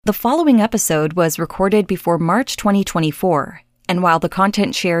The following episode was recorded before March 2024, and while the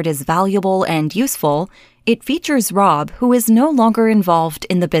content shared is valuable and useful, it features Rob, who is no longer involved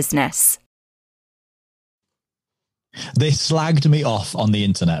in the business. They slagged me off on the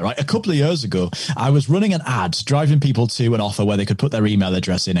internet, right? A couple of years ago, I was running an ad driving people to an offer where they could put their email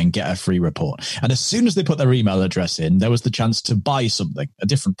address in and get a free report. And as soon as they put their email address in, there was the chance to buy something, a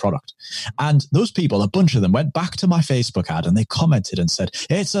different product. And those people, a bunch of them, went back to my Facebook ad and they commented and said,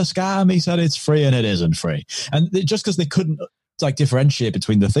 it's a scam. He said it's free and it isn't free. And just because they couldn't differentiate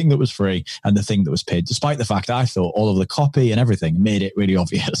between the thing that was free and the thing that was paid, despite the fact I thought all of the copy and everything made it really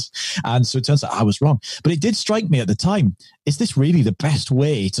obvious. And so it turns out I was wrong. But it did strike me at the time, is this really the best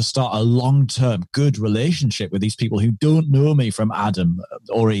way to start a long-term good relationship with these people who don't know me from Adam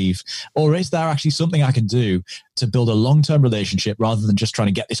or Eve? Or is there actually something I can do to build a long-term relationship rather than just trying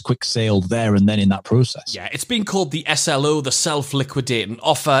to get this quick sale there and then in that process? Yeah, it's been called the SLO, the self-liquidating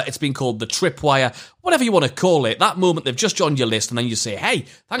offer. It's been called the tripwire, whatever you want to call it. That moment they've just joined your list and then you say, hey,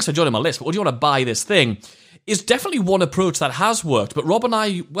 thanks for joining my list, but would you want to buy this thing? Is definitely one approach that has worked. But Rob and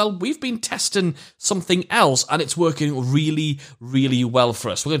I, well, we've been testing something else and it's working really, really well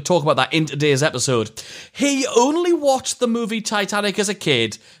for us. We're going to talk about that in today's episode. He only watched the movie Titanic as a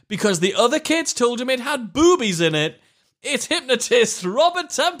kid because the other kids told him it had boobies in it. It's hypnotist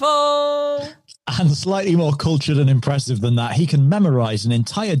Robert Temple. And slightly more cultured and impressive than that, he can memorize an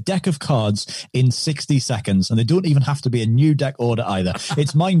entire deck of cards in 60 seconds, and they don't even have to be a new deck order either.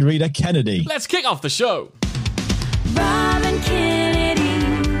 It's Mind Reader Kennedy. Let's kick off the show. Rob and Kennedy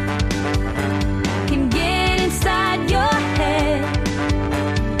can get inside your head.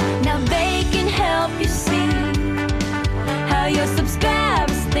 Now they can help you see how your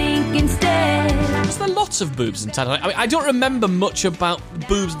subscribers think instead. Was there lots of boobs in Titanic? I mean, I don't remember much about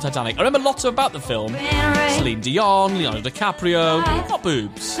boobs in Titanic. I remember lots about the film. Celine Dion, Leonardo DiCaprio, not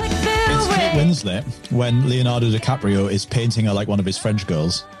boobs. It's Kate Winslet when Leonardo DiCaprio is painting her like one of his French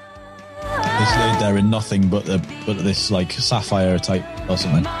girls. It's laid there in nothing but this like sapphire type or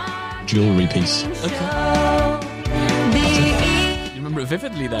something jewelry piece. Okay. You remember it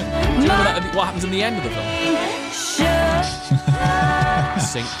vividly then? Do you remember what happens in the end of the film?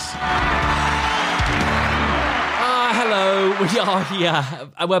 Sinks. Hello, we are here,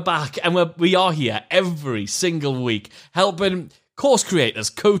 and we're back, and we are here every single week, helping course creators,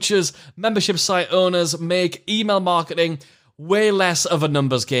 coaches, membership site owners make email marketing way less of a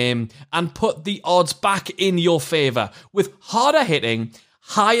numbers game and put the odds back in your favor with harder hitting,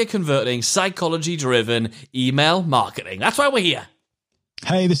 higher converting, psychology-driven email marketing. That's why we're here.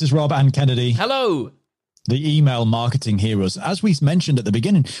 Hey, this is Rob and Kennedy. Hello. The email marketing heroes. As we mentioned at the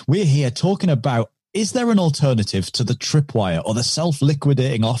beginning, we're here talking about, is there an alternative to the tripwire or the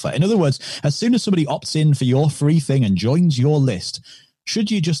self-liquidating offer? In other words, as soon as somebody opts in for your free thing and joins your list,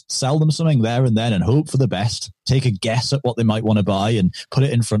 should you just sell them something there and then and hope for the best, take a guess at what they might want to buy and put it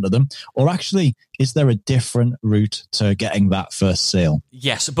in front of them? Or actually, is there a different route to getting that first sale?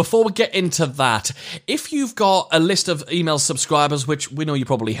 Yes, before we get into that, if you've got a list of email subscribers, which we know you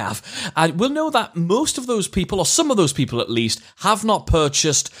probably have, we'll know that most of those people, or some of those people at least, have not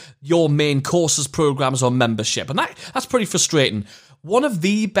purchased your main courses, programs, or membership. And that's pretty frustrating. One of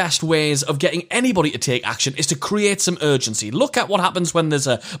the best ways of getting anybody to take action is to create some urgency. Look at what happens when there's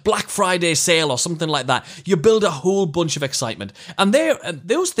a Black Friday sale or something like that. You build a whole bunch of excitement. And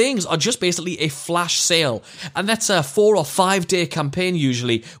those things are just basically a flash sale. And that's a 4 or 5 day campaign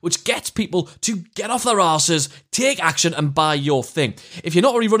usually, which gets people to get off their asses, take action and buy your thing. If you're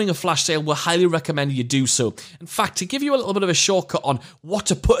not already running a flash sale, we highly recommend you do so. In fact, to give you a little bit of a shortcut on what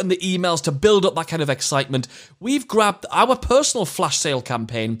to put in the emails to build up that kind of excitement, we've grabbed our personal flash sale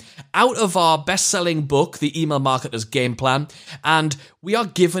campaign out of our best-selling book, The Email Marketer's Game Plan, and we are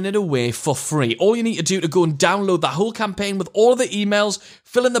giving it away for free. All you need to do to go and download that whole campaign with all of the emails,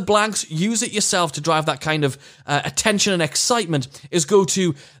 fill in the blanks, use it yourself to drive that kind of attention and excitement is go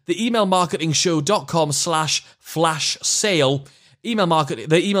to theemailmarketingshow.com/flash sale,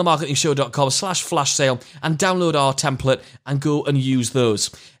 theemailmarketingshow.com/flash sale, and download our template and go and use those.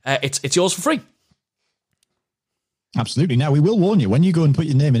 It's yours for free. Absolutely. Now, we will warn you, when you go and put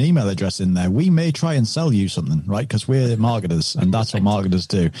your name and email address in there, we may try and sell you something, right? Because we're marketers, and that's what marketers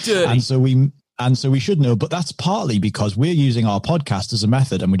do. Dirty. And so we should know, but that's partly because we're using our podcast as a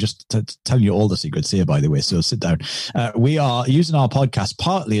method, and we're just telling you all the secrets here, by the way, so sit down. We are using our podcast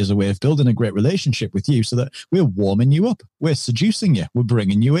partly as a way of building a great relationship with you so that we're warming you up. We're seducing you. We're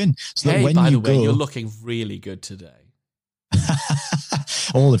bringing you in. So that when by you the way, go, you're looking really good today.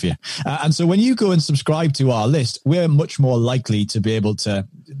 all of you. And so when you go and subscribe to our list, we're much more likely to be able to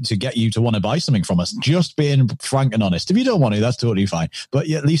get you to want to buy something from us. Just being frank and honest. If you don't want to, that's totally fine. But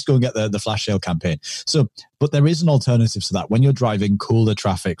you at least go and get the flash sale campaign. So, but there is an alternative to that when you're driving cooler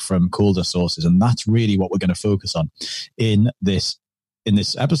traffic from cooler sources. And that's really what we're going to focus on in this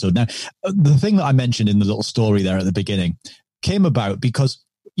episode. Now, the thing that I mentioned in the little story there at the beginning came about because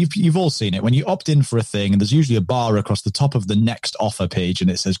you've all seen it. When you opt in for a thing, and there's usually a bar across the top of the next offer page,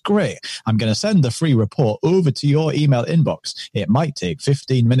 and it says, great, I'm going to send the free report over to your email inbox. It might take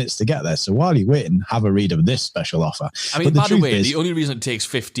 15 minutes to get there. So while you're waiting, have a read of this special offer. I mean, by the way, the only reason it takes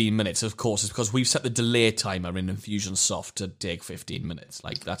 15 minutes, of course, is because we've set the delay timer in Infusionsoft to take 15 minutes.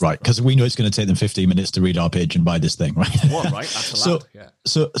 Like that's right, because we know it's going to take them 15 minutes to read our page and buy this thing, right? What, right? That's allowed.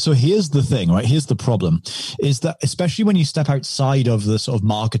 So here's the thing, right? Here's the problem, is that especially when you step outside of the sort of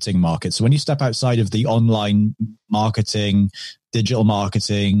marketing market, so when you step outside of the online marketing, digital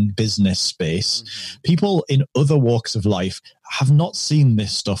marketing, business space, people in other walks of life have not seen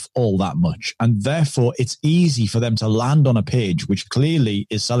this stuff all that much. And therefore, it's easy for them to land on a page which clearly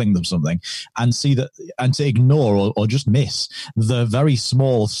is selling them something and see that, and to ignore or just miss the very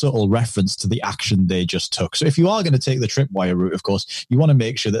small, subtle reference to the action they just took. So if you are going to take the Tripwire route, of course, you want to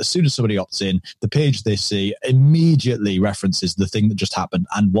make sure that as soon as somebody opts in, the page they see immediately references the thing that just happened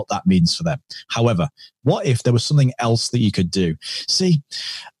and what that means for them. However, what if there was something else that you could do? See,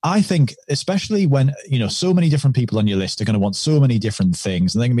 I think especially when, so many different people on your list are going to want so many different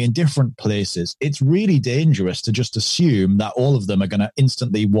things and they're going to be in different places, it's really dangerous to just assume that all of them are going to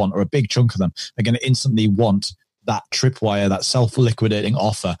instantly want, or a big chunk of them are going to instantly want that Tripwire, that self-liquidating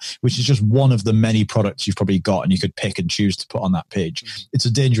offer, which is just one of the many products you've probably got and you could pick and choose to put on that page. It's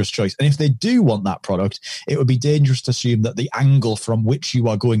a dangerous choice. And if they do want that product, it would be dangerous to assume that the angle from which you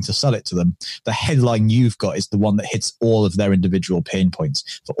are going to sell it to them, the headline you've got, is the one that hits all of their individual pain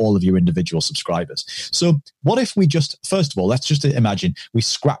points for all of your individual subscribers. So what if we just, first of all, let's just imagine we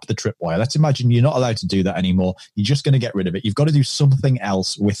scrap the Tripwire. Let's imagine you're not allowed to do that anymore. You're just going to get rid of it. You've got to do something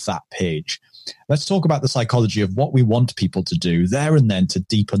else with that page. Let's talk about the psychology of what we want people to do there and then to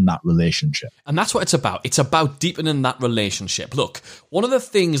deepen that relationship. And that's what it's about. It's about deepening that relationship. Look, one of the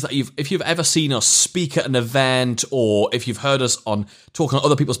things that if you've ever seen us speak at an event, or if you've heard us on talking on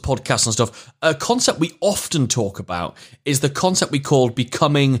other people's podcasts and stuff, a concept we often talk about is the concept we call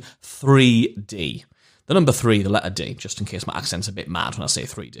becoming 3D. The number 3, the letter D, just in case my accent's a bit mad when I say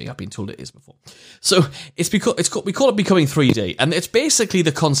 3D. I've been told it is before. So we call it becoming 3D. And it's basically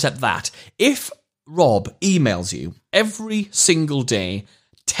the concept that if Rob emails you every single day,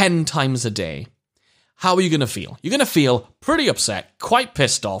 10 times a day, how are you going to feel? You're going to feel pretty upset, quite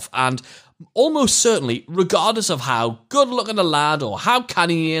pissed off, and almost certainly, regardless of how good looking a lad or how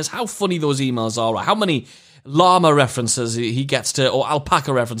canny he is, how funny those emails are, or how many llama references he gets to, or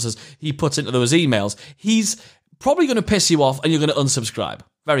alpaca references he puts into those emails, he's probably going to piss you off and you're going to unsubscribe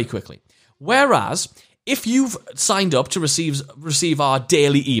very quickly. Whereas, if you've signed up to receive our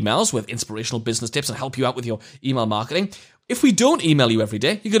daily emails with inspirational business tips and help you out with your email marketing, if we don't email you every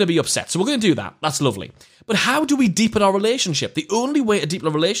day, you're going to be upset. So we're going to do that. That's lovely. But how do we deepen our relationship? The only way to deepen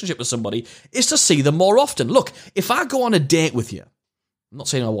a relationship with somebody is to see them more often. Look, if I go on a date with you, I'm not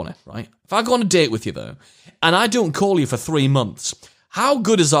saying I want it, right? If I go on a date with you, though, and I don't call you for 3 months, how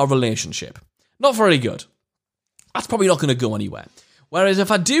good is our relationship? Not very good. That's probably not going to go anywhere. Whereas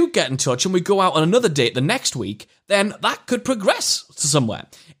if I do get in touch and we go out on another date the next week, then that could progress to somewhere.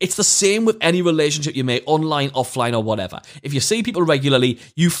 It's the same with any relationship you make, online, offline, or whatever. If you see people regularly,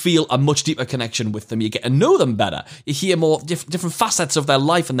 you feel a much deeper connection with them. You get to know them better. You hear more different facets of their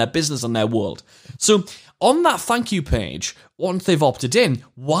life and their business and their world. So on that thank you page, once they've opted in,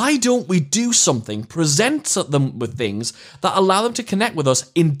 why don't we do something, present them with things that allow them to connect with us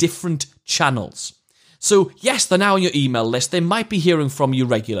in different channels? So, yes, they're now on your email list. They might be hearing from you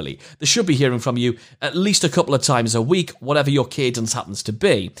regularly. They should be hearing from you at least a couple of times a week, whatever your cadence happens to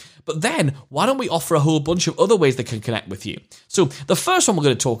be. But then, why don't we offer a whole bunch of other ways they can connect with you? So, the first one we're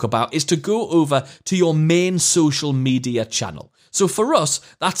going to talk about is to go over to your main social media channel. So for us,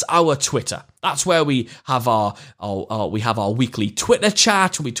 that's our Twitter. That's where we have our weekly Twitter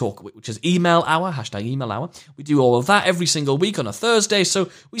chat. We talk, which is email hour, #email hour. We do all of that every single week on a Thursday.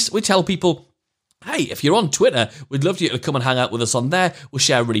 So we tell people, hey, if you're on Twitter, we'd love you to come and hang out with us on there. We'll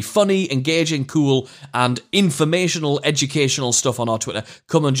share really funny, engaging, cool, and informational, educational stuff on our Twitter.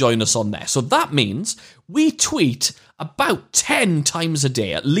 Come and join us on there. So that means we tweet about 10 times a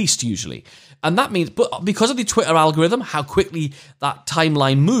day, at least usually. And that means, but because of the Twitter algorithm, how quickly that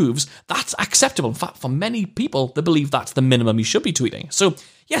timeline moves, that's acceptable. In fact, for many people, they believe that's the minimum you should be tweeting. So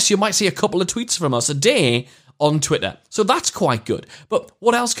yes, you might see a couple of tweets from us a day on Twitter. So that's quite good. But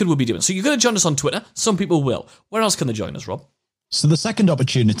what else could we be doing? So you're going to join us on Twitter. Some people will. Where else can they join us, Rob? So the second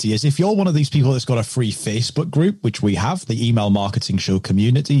opportunity is if you're one of these people that's got a free Facebook group, which we have, the Email Marketing Show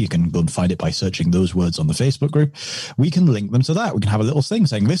community, you can go and find it by searching those words on the Facebook group. We can link them to that. We can have a little thing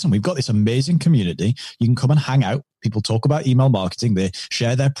saying, listen, we've got this amazing community. You can come and hang out. People talk about email marketing. They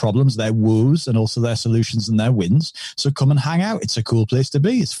share their problems, their woes, and also their solutions and their wins. So come and hang out. It's a cool place to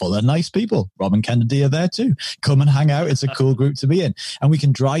be. It's full of nice people. Rob and Kennedy are there too. Come and hang out. It's a cool group to be in. And we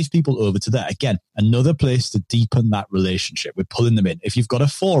can drive people over to there. Again, another place to deepen that relationship. We're pulling them in. If you've got a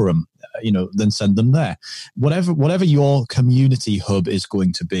forum, then send them there. Whatever your community hub is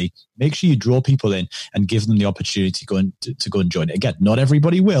going to be, make sure you draw people in and give them the opportunity to go and join it. Again, not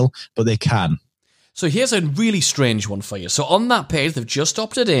everybody will, but they can. So here's a really strange one for you. So on that page, they've just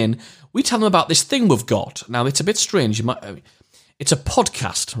opted in. We tell them about this thing we've got. Now, it's a bit strange. It's a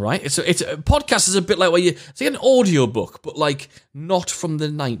podcast, right? It's a podcast is a bit like it's like an audio book, but like not from the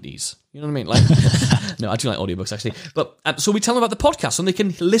 90s. You know what I mean? Like, no, I do like audiobooks actually. But so we tell them about the podcast, and they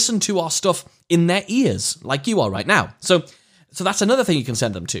can listen to our stuff in their ears, like you are right now. So that's another thing you can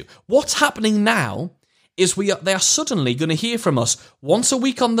send them to. What's happening now is they are suddenly going to hear from us once a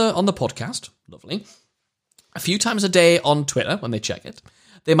week on the podcast. Lovely. A few times a day on Twitter when they check it.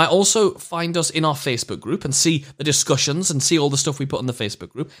 They might also find us in our Facebook group and see the discussions and see all the stuff we put in the Facebook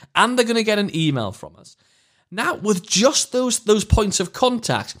group. And they're going to get an email from us. Now, with just those points of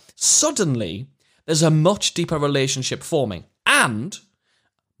contact, suddenly there's a much deeper relationship forming. And,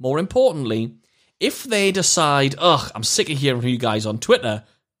 more importantly, if they decide, I'm sick of hearing from you guys on Twitter,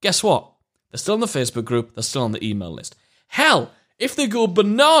 guess what? They're still in the Facebook group. They're still on the email list. Hell, if they go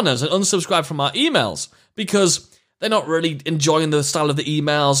bananas and unsubscribe from our emails because they're not really enjoying the style of the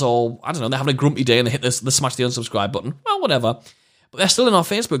emails, or, I don't know, they're having a grumpy day and they smash the unsubscribe button, well, whatever. But they're still in our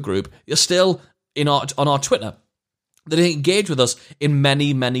Facebook group. You're still on our Twitter. They engage with us in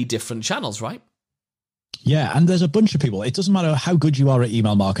many, many different channels, right? Yeah, and there's a bunch of people. It doesn't matter how good you are at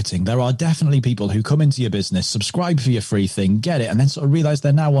email marketing. There are definitely people who come into your business, subscribe for your free thing, get it, and then sort of realize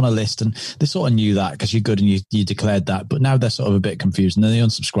they're now on a list, and they sort of knew that because you're good and you declared that, but now they're sort of a bit confused, and then they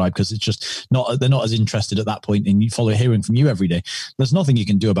unsubscribe because it's just they're not as interested at that point, and you follow hearing from you every day. There's nothing you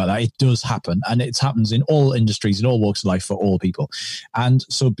can do about that. It does happen, and it happens in all industries, in all walks of life, for all people. And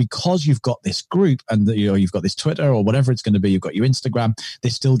so because you've got this group and you've got this Twitter or whatever it's going to be, you've got your Instagram, they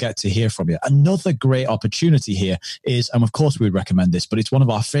still get to hear from you. Another great opportunity here is, and of course we would recommend this, but it's one of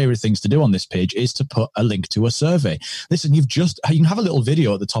our favorite things to do on this page, is to put a link to a survey. Listen, you can have a little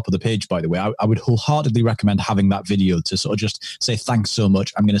video at the top of the page, by the way. I would wholeheartedly recommend having that video to sort of just say, thanks so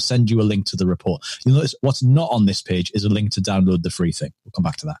much, I'm going to send you a link to the report. You'll notice what's not on this page is a link to download the free thing. We'll come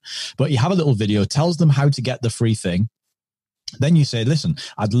back to that. But you have a little video, tells them how to get the free thing. Then you say, listen,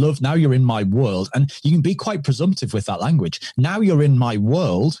 now you're in my world, and you can be quite presumptive with that language. Now you're in my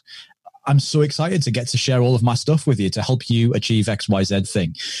world. I'm so excited to get to share all of my stuff with you to help you achieve XYZ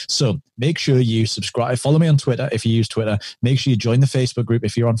thing. So make sure you subscribe, follow me on Twitter if you use Twitter. Make sure you join the Facebook group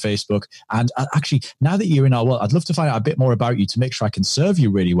if you're on Facebook. And actually, now that you're in our world, I'd love to find out a bit more about you to make sure I can serve you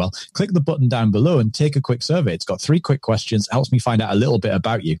really well. Click the button down below and take a quick survey. It's got 3 quick questions, helps me find out a little bit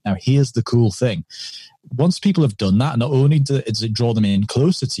about you. Now, here's the cool thing. Once people have done that, not only does it draw them in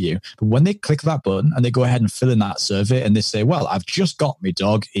closer to you, but when they click that button and they go ahead and fill in that survey and they say, well, I've just got my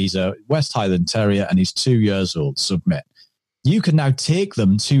dog. He's a West Highland Terrier and he's 2 years old. Submit. You can now take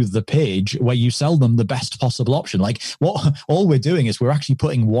them to the page where you sell them the best possible option. Like all we're doing is we're actually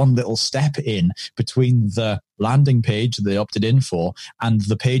putting one little step in between the landing page that they opted in for and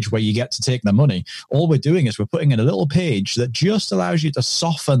the page where you get to take their money. All we're doing is we're putting in a little page that just allows you to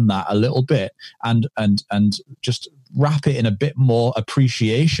soften that a little bit and just wrap it in a bit more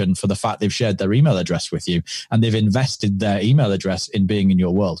appreciation for the fact they've shared their email address with you and they've invested their email address in being in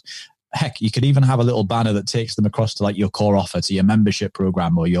your world. Heck, you could even have a little banner that takes them across to like your core offer, to your membership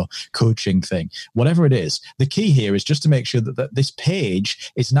program or your coaching thing, whatever it is. The key here is just to make sure that this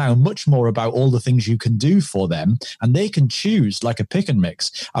page is now much more about all the things you can do for them, and they can choose like a pick and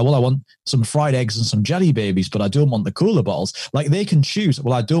mix. I want some fried eggs and some jelly babies, but I don't want the cooler bottles. Like they can choose,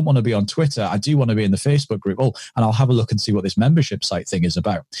 well, I don't want to be on Twitter. I do want to be in the Facebook group. Oh, and I'll have a look and see what this membership site thing is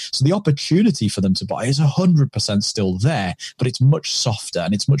about. So the opportunity for them to buy is 100% still there, but it's much softer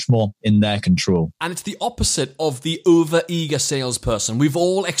and it's much more in their control. And it's the opposite of the over-eager salesperson. We've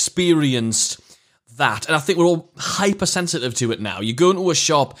all experienced that, and I think we're all hypersensitive to it now. You go into a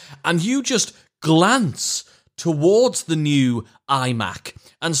shop and you just glance towards the new iMac,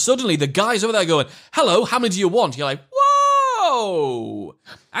 and suddenly the guy's over there going, hello, how many do you want? You're like, whoa!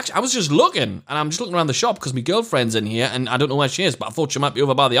 Actually, I was just looking, and I'm just looking around the shop because my girlfriend's in here, and I don't know where she is, but I thought she might be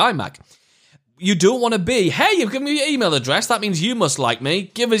over by the iMac. you don't want to be, hey, you've given me your email address, that means you must like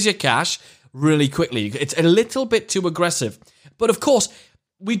me, give us your cash really quickly. It's a little bit too aggressive. But of course,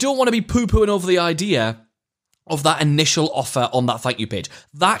 we don't want to be poo-pooing over the idea of that initial offer on that thank you page.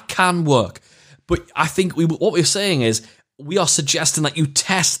 That can work. But I think what we're saying is, we are suggesting that you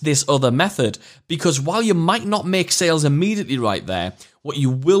test this other method, because while you might not make sales immediately right there, what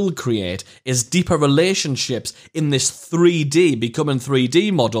you will create is deeper relationships in this 3D, becoming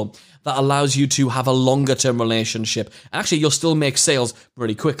 3D model that allows you to have a longer term relationship. Actually, you'll still make sales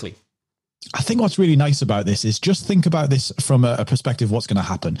really quickly. I think what's really nice about this is just think about this from a perspective of what's going to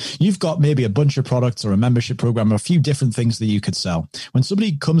happen. You've got maybe a bunch of products or a membership program or a few different things that you could sell. When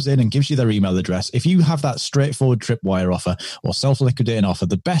somebody comes in and gives you their email address, if you have that straightforward tripwire offer or self-liquidating offer,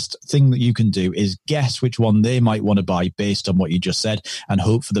 the best thing that you can do is guess which one they might want to buy based on what you just said and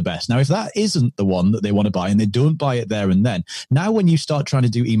hope for the best. Now, if that isn't the one that they want to buy and they don't buy it there and then, now when you start trying to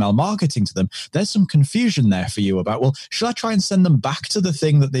do email marketing to them, there's some confusion there for you about, well, should I try and send them back to the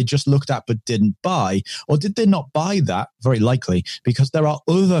thing that they just looked at but didn't buy, or did they not buy that? Very likely, because there are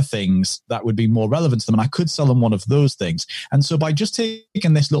other things that would be more relevant to them, and I could sell them one of those things. And so by just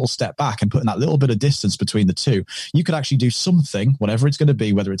taking this little step back and putting that little bit of distance between the two, you could actually do something, whatever it's going to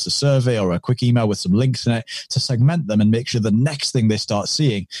be, whether it's a survey or a quick email with some links in it, to segment them and make sure the next thing they start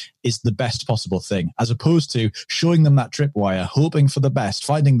seeing is the best possible thing, as opposed to showing them that tripwire, hoping for the best,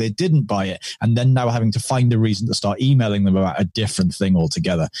 finding they didn't buy it, and then now having to find a reason to start emailing them about a different thing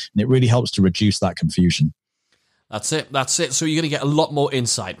altogether. And it really helps to reduce that confusion. That's it. So you're going to get a lot more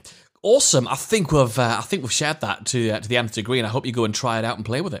insight. Awesome. I think we've shared that to the nth degree, and I hope you go and try it out and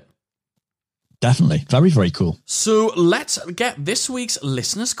play with it. Definitely. Very, very cool. So let's get this week's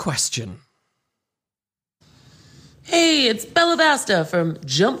listener's question. Hey, it's Bella Vasta from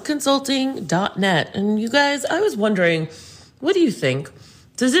jumpconsulting.net. And you guys, I was wondering, what do you think?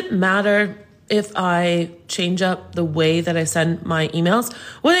 Does it matter if I change up the way that I send my emails?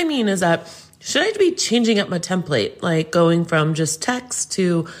 What I mean is that, should I be changing up my template, like going from just text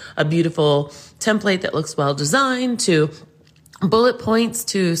to a beautiful template that looks well designed to bullet points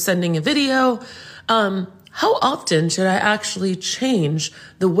to sending a video? How often should I actually change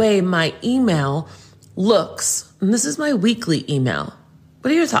the way my email looks? And this is my weekly email.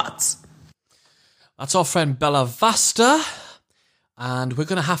 What are your thoughts? That's our friend Bella Vasta. And we're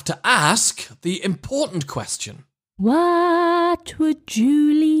going to have to ask the important question. What would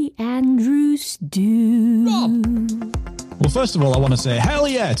Julie Andrews do? Rob. Well, first of all, I want to say hell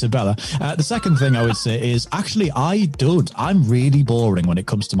yeah to Bella. The second thing I would say is actually I don't. I'm really boring when it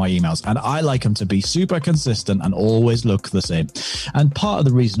comes to my emails, and I like them to be super consistent and always look the same. And part of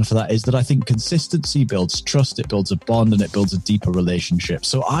the reason for that is that I think consistency builds trust, it builds a bond, and it builds a deeper relationship.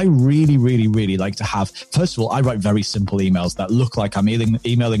 So I really, really, really like to have, first of all, I write very simple emails that look like I'm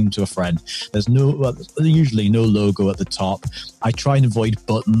emailing them to a friend. There's usually no logo at the top. I try and avoid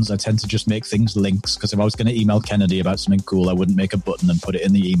buttons. I tend to just make things links, because if I was going to email Kennedy about something cool, I wouldn't make a button and put it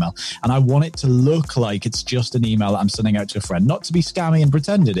in the email. And I want it to look like it's just an email that I'm sending out to a friend, not to be scammy and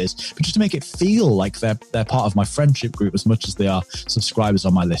pretend it is, but just to make it feel like they're part of my friendship group as much as they are subscribers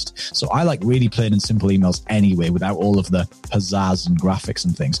on my list. So I like really plain and simple emails anyway, without all of the pizzazz and graphics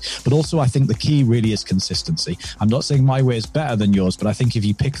and things. But also I think the key really is consistency. I'm not saying my way is better than yours, but I think if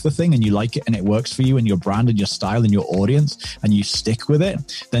you pick the thing and you like it and it works for you and your brand and your style and your audience and you stick with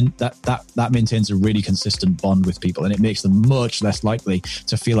it, then that maintains a really consistent bond with people, and it makes them much less likely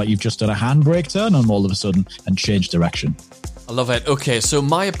to feel like you've just done a handbrake turn on them all of a sudden and change direction. I love it. Okay, so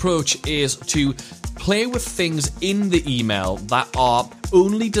my approach is to play with things in the email that are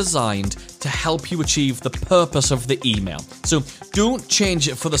only designed to help you achieve the purpose of the email. So don't change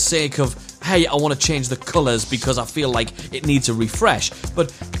it for the sake of, hey, I want to change the colors because I feel like it needs a refresh.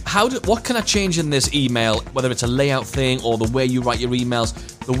 But what can I change in this email, whether it's a layout thing or the way you write your emails,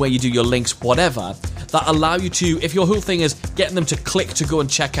 the way you do your links, whatever, that allow you to, if your whole thing is getting them to click to go and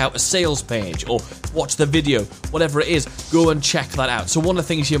check out a sales page or watch the video, whatever it is, go and check that out. So one of the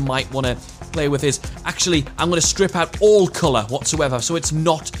things you might want to play with is, actually, I'm going to strip out all color whatsoever so it's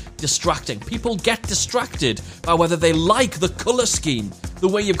not distracting. People get distracted by whether they like the color scheme, the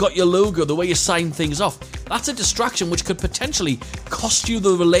way you've got your logo, the way you sign things off. That's a distraction which could potentially cost you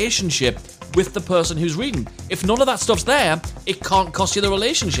the relationship with the person who's reading. If none of that stuff's there, it can't cost you the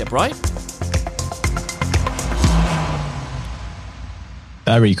relationship, right?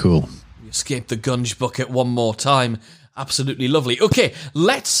 Very cool. We escaped the gunge bucket one more time. Absolutely lovely. Okay,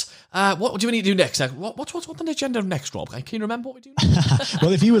 let's What do we need to do next? What's on the agenda next, Rob? Can you remember what we do next?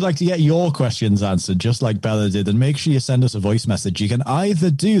 Well, if you would like to get your questions answered, just like Bella did, then make sure you send us a voice message. You can either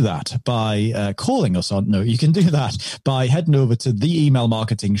do that by calling us on. No, you can do that by heading over to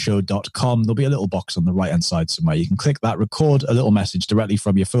theemailmarketingshow.com. There'll be a little box on the right-hand side somewhere. You can click that, record a little message directly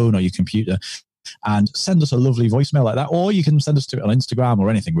from your phone or your computer, and send us a lovely voicemail like that. Or you can send us to it on Instagram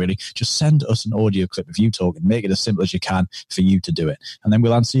or anything, really. Just send us an audio clip of you talking. Make it as simple as you can for you to do it. And then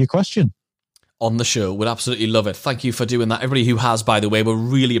we'll answer your question on the show. We'd absolutely love it. Thank you for doing that. Everybody who has, by the way, we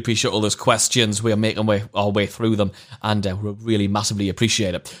really appreciate all those questions. We are making our way through them, and we really massively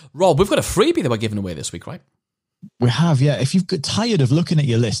appreciate it. Rob, we've got a freebie that we're giving away this week, right? We have, yeah. If you've got tired of looking at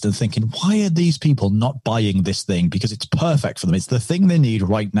your list and thinking, why are these people not buying this thing? Because it's perfect for them. It's the thing they need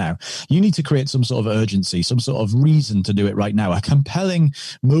right now. You need to create some sort of urgency, some sort of reason to do it right now, a compelling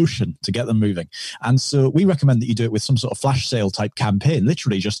motion to get them moving. And so we recommend that you do it with some sort of flash sale type campaign.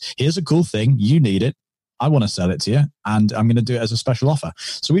 Literally just, here's a cool thing. You need it. I want to sell it to you, and I'm going to do it as a special offer.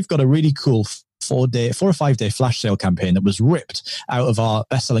 So we've got a really cool 4 or 5 day flash sale campaign that was ripped out of our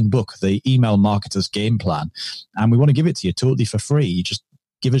best-selling book, The Email Marketer's Game Plan. And we want to give it to you totally for free. You just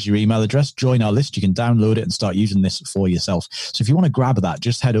give us your email address, join our list. You can download it and start using this for yourself. So if you want to grab that,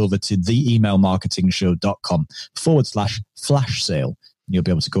 just head over to theemailmarketingshow.com/flash sale. And you'll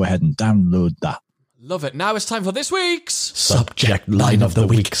be able to go ahead and download that. Love it. Now it's time for this week's Subject Line of the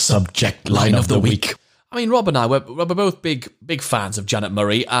Week. Subject Line of the Week. I mean, Rob and I, we're both big fans of Janet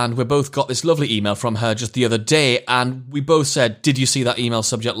Murray, and we both got this lovely email from her just the other day, and we both said, did you see that email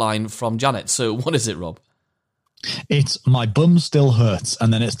subject line from Janet? So what is it, Rob? It's my bum still hurts,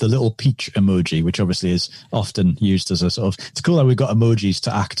 and then it's the little peach emoji, which obviously is often used as a sort of, it's cool that we've got emojis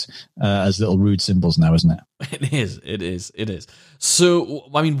to act as little rude symbols now, isn't it? It is. So,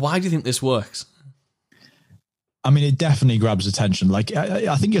 I mean, why do you think this works? I mean, it definitely grabs attention. Like,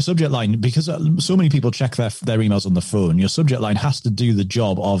 I think your subject line, because so many people check their emails on the phone, your subject line has to do the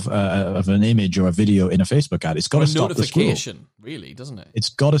job of an image or a video in a Facebook ad. It's got to stop the scroll. Notification, really, doesn't it? It's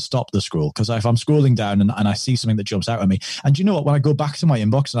got to stop the scroll, because if I'm scrolling down and I see something that jumps out at me, and you know what, when I go back to my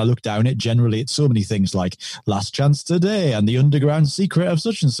inbox and I look down it, generally it's so many things like last chance today and the underground secret of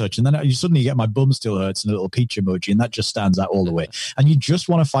such and such, and then you suddenly get my bum still hurts and a little peach emoji, and that just stands out all the way. And you just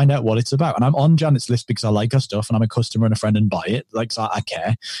want to find out what it's about. And I'm on Janet's list because I like her stuff, and I'm a customer and a friend and buy it. Like, so I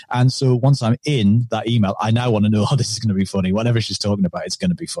care. And so once I'm in that email, I now want to know, this is going to be funny. Whatever she's talking about, it's going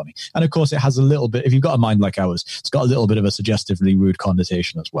to be funny. And of course, it has a little bit, if you've got a mind like ours, it's got a little bit of a suggestively rude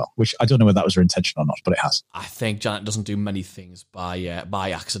connotation as well, which I don't know whether that was her intention or not, but it has. I think Janet doesn't do many things by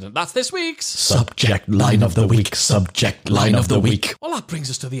accident. That's this week's Subject Line of the Week. Subject Line of the Week. Well, that brings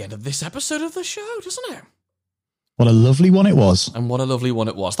us to the end of this episode of the show, doesn't it? What a lovely one it was. And what a lovely one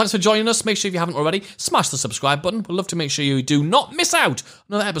it was. Thanks for joining us. Make sure if you haven't already, smash the subscribe button. We'd love to make sure you do not miss out on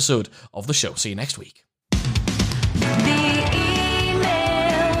another episode of the show. See you next week.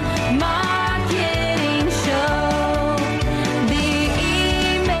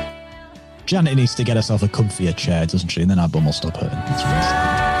 Janet needs to get herself a comfier chair, doesn't she? And then our bum will stop hurting. That's right.